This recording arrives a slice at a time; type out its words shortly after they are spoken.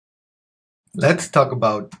Let's talk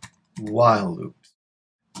about while loops.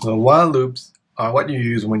 So while loops are what you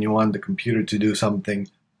use when you want the computer to do something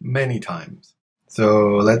many times.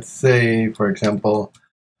 So let's say, for example,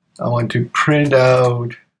 I want to print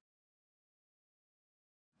out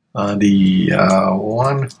the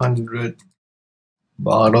 100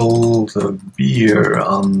 bottles of beer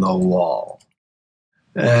on the wall.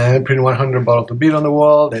 And print 100 bottles of beer on the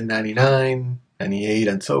wall, then 99, 98,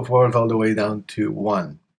 and so forth, all the way down to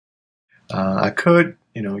 1. I could,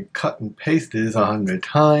 cut and paste this 100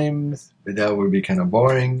 times, but that would be kind of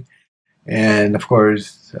boring. And of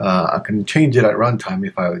course, I can change it at runtime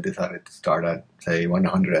if I decided to start at, say,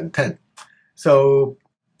 110. So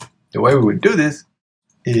the way we would do this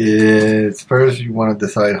is first you want to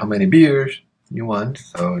decide how many beers you want.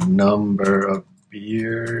 So number of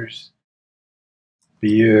beers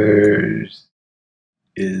is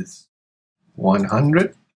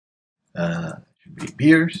 100. Should be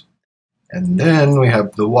beers. And then we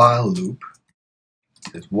have the while loop.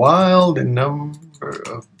 It says while the number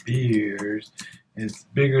of beers is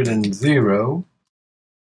bigger than 0,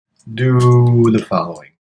 do the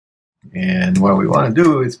following. And what we want to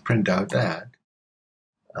do is print out that.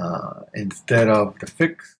 Instead of the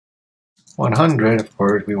fixed 100, of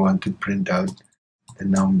course, we want to print out the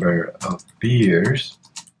number of beers.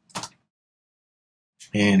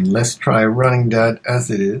 And let's try running that as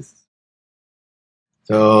it is.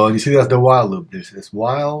 So you see that's the while loop. This is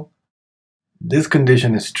while this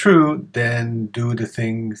condition is true, then do the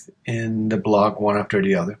things in the block one after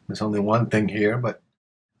the other. There's only one thing here, but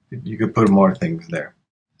you could put more things there.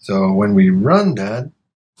 So when we run that,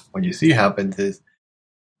 what you see happens is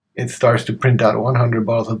it starts to print out 100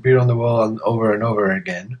 bottles of beer on the wall over and over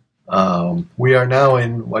again. We are now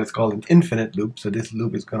in what is called an infinite loop, so this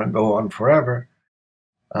loop is going to go on forever.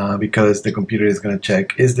 Because the computer is going to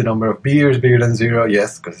check, is the number of beers bigger than 0?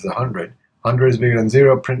 Yes, because it's 100. 100 is bigger than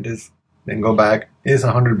 0, print this, then go back. Is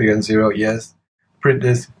 100 bigger than 0? Yes. Print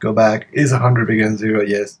this, go back. Is 100 bigger than 0?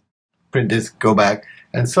 Yes. Print this, go back,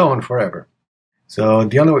 and so on forever. So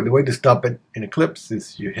the way to stop it in Eclipse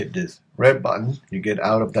is you hit this red button, you get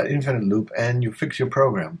out of that infinite loop, and you fix your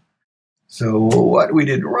program. So what we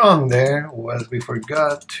did wrong there was we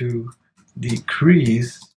forgot to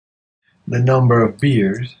decrease the number of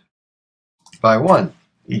beers by 1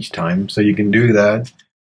 each time. So you can do that.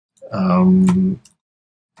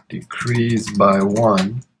 Decrease by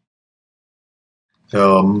 1.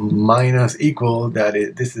 So minus equal,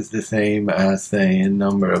 this is the same as saying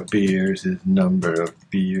number of beers is number of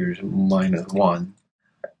beers minus 1.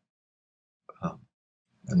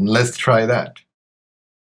 And let's try that.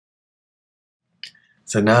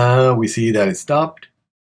 So now we see that it stopped.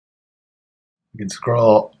 You can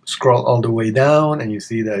scroll all the way down, and you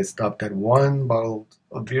see that it stopped at 1 bottle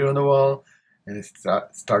of beer on the wall, and it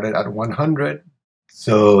started at 100.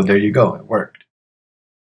 So there you go, it worked.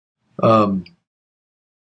 You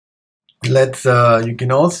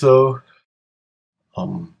can also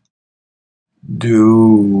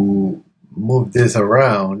move this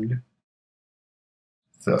around.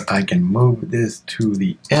 So I can move this to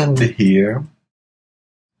the end here,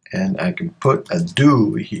 and I can put a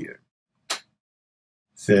do here.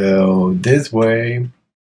 So this way,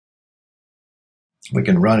 we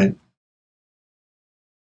can run it.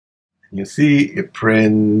 You see, it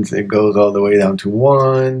prints, it goes all the way down to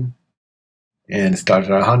 1, and it starts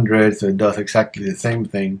at 100, so it does exactly the same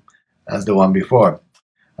thing as the one before.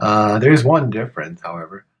 There is one difference,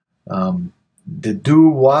 however. The do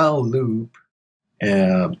while loop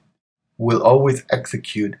will always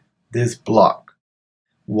execute this block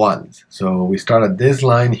once. So we start at this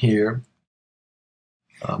line here.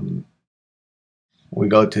 We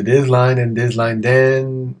go to this line and this line,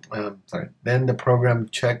 then the program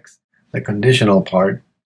checks the conditional part.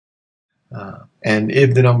 And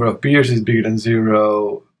if the number of beers is bigger than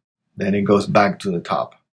 0, then it goes back to the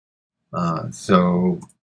top. So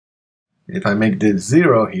if I make this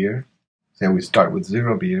 0 here, say we start with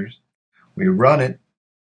 0 beers, we run it,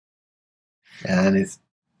 and it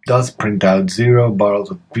does print out 0 bottles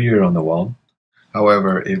of beer on the wall.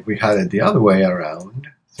 However, if we had it the other way around,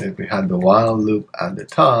 so if we had the while loop at the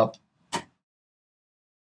top,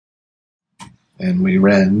 and we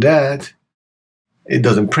ran that, it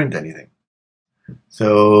doesn't print anything.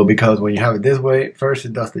 So because when you have it this way, first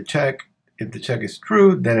it does the check. If the check is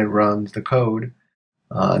true, then it runs the code,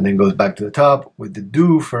 and then goes back to the top. With the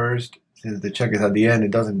do first, since the check is at the end,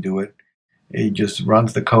 it doesn't do it. It just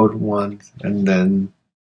runs the code once, and then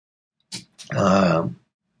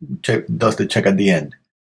does the check at the end.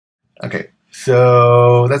 Okay,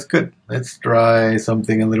 so that's good. Let's try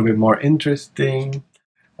something a little bit more interesting.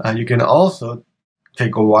 You can also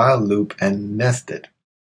take a while loop and nest it.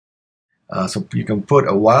 So you can put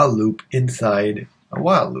a while loop inside a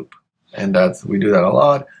while loop, and we do that a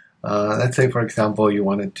lot. Let's say, for example, you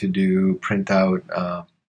wanted to do print out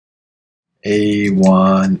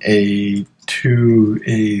A1, A2,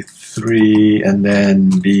 A3, and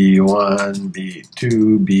then B1,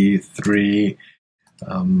 B2, B3,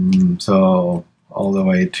 so all the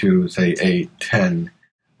way to, say, A10,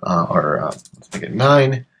 or let's make it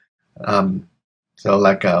 9. So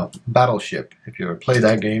like a Battleship, if you ever play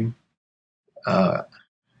that game,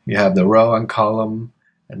 you have the row and column,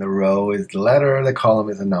 and the row is the letter, the column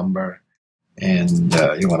is a number, and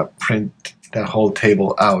you want to print that whole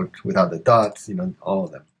table out without the dots, all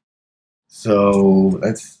of them. So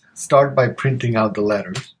let's start by printing out the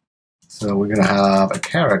letters. So we're going to have a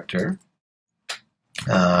character.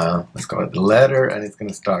 Let's call it the letter, and it's going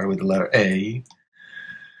to start with the letter A.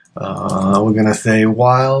 We're going to say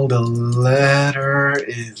while the letter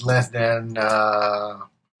is less than,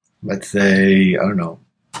 let's say, I don't know,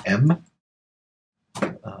 M.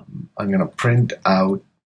 I'm going to print out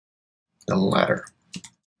the letter.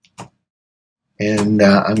 And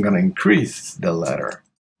I'm going to increase the letter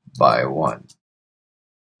by 1.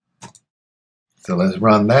 So let's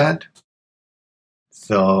run that.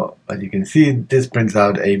 So as you can see, this prints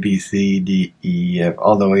out A, B, C, D, E, F,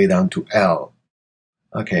 all the way down to L.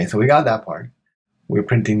 Okay, so we got that part. We're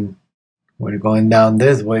going down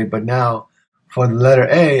this way, but now for the letter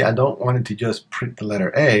A, I don't want it to just print the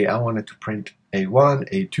letter A. I want it to print A1,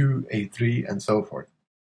 A2, A3, and so forth.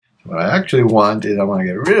 So what I actually want is I want to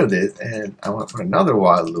get rid of this, and I want to put another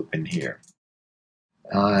while loop in here.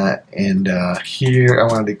 Here I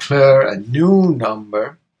want to declare a new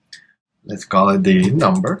number. Let's call it the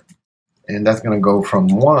number. And that's going to go from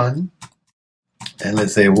 1. And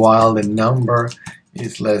let's say while the number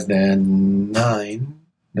is less than 9.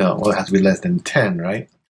 No, well, it has to be less than 10, right?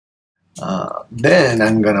 Then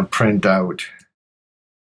I'm going to print out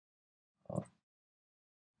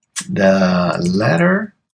the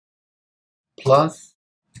letter plus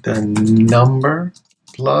the number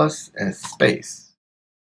plus a space.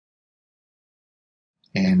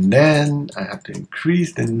 And then I have to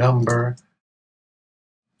increase the number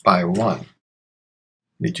by 1.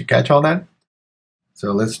 Did you catch all that?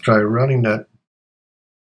 So let's try running that.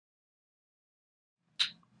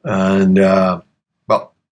 And,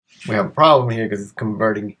 well, we have a problem here because it's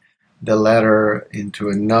converting the letter into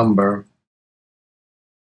a number.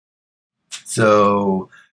 So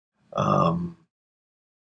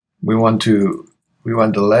we want the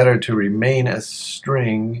letter to remain a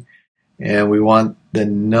string, and we want the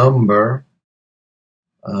number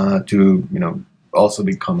to also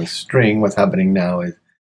become a string. What's happening now is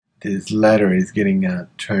this letter is getting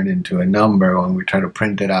turned into a number when we try to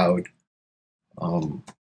print it out.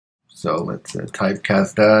 So let's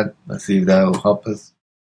typecast that. Let's see if that will help us.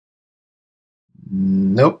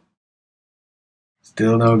 Nope.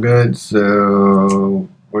 Still no good. So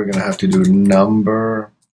we're going to have to do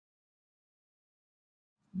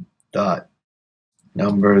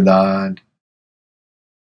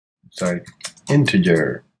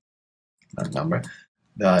integer, not number,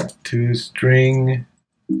 dot toString,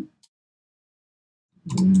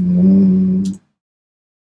 and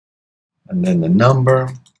then the number.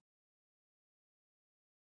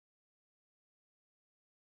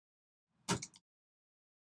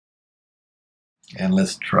 And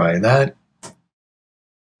let's try that.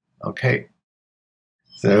 Okay.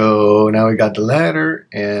 So now we got the letter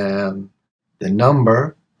and the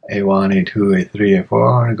number, A1, A2, A3,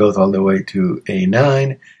 A4, it goes all the way to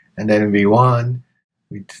A9, and then V1.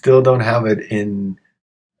 We still don't have it in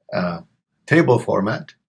table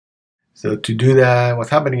format. So to do that, what's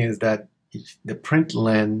happening is that the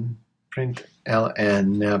println prints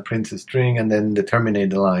a string and then the terminate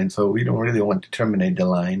the line. So we don't really want to terminate the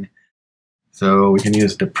line. So we can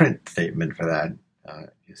use the print statement for that.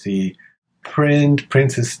 You see,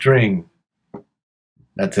 prints a string.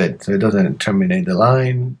 That's it. So it doesn't terminate the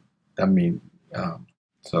line.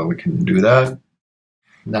 So we can do that.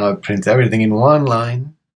 Now it prints everything in one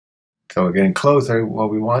line. So we're getting closer. What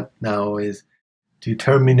we want now is to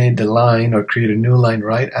terminate the line or create a new line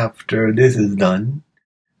right after this is done.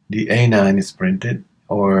 The A9 is printed,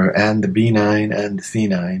 and the B9 and the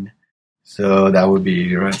C9. So that would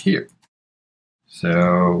be right here.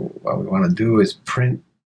 So what we want to do is print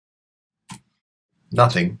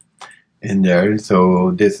nothing in there.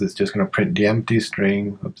 So this is just going to print the empty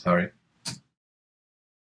string. Oops, sorry.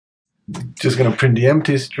 Just going to print the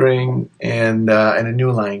empty string and a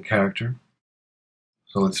new line character.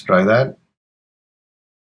 So let's try that.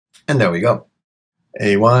 And there we go.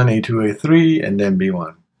 A1, A2, A3, and then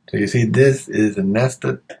B1. So you see this is a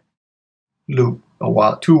nested loop,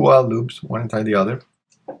 two while loops, one inside the other,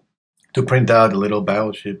 to print out a little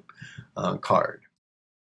battleship card.